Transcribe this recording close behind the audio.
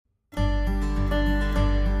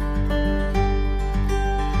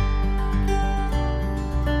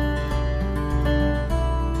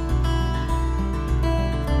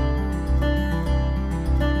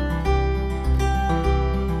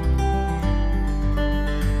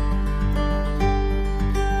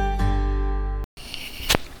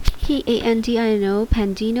Pandino,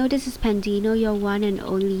 Pandino. This is Pandino, your one and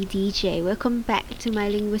only DJ. Welcome back to my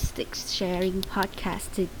linguistics sharing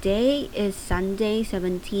podcast. Today is Sunday,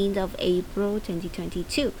 17th of April,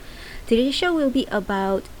 2022. Today's show will be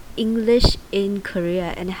about English in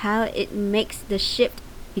Korea and how it makes the shift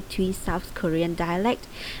between South Korean dialect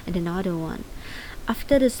and the northern one.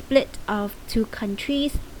 After the split of two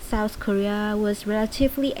countries, South Korea was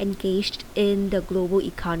relatively engaged in the global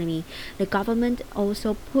economy. The government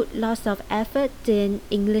also put lots of effort in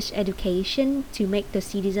English education to make the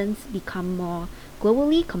citizens become more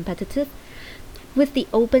globally competitive. With the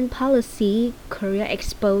open policy, Korea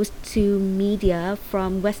exposed to media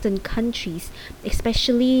from Western countries,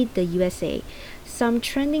 especially the USA. Some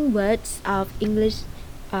trending words of English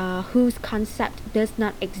whose concept does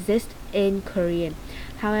not exist in Korean.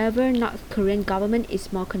 However, North Korean government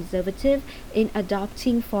is more conservative in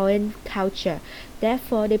adopting foreign culture.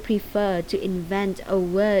 Therefore, they prefer to invent a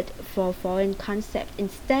word for foreign concept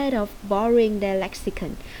instead of borrowing their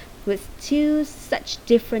lexicon. With two such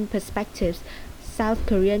different perspectives, South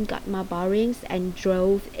Korean got more borrowings and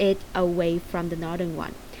drove it away from the northern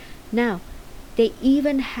one. Now, they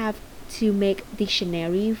even have to make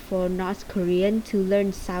dictionary for North Korean to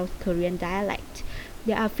learn South Korean dialect.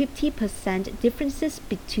 There are 50% differences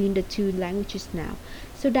between the two languages now.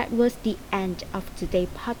 So that was the end of today's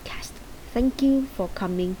podcast. Thank you for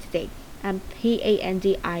coming today. I'm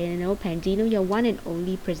Pandino, Pandino, your one and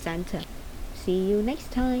only presenter. See you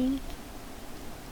next time.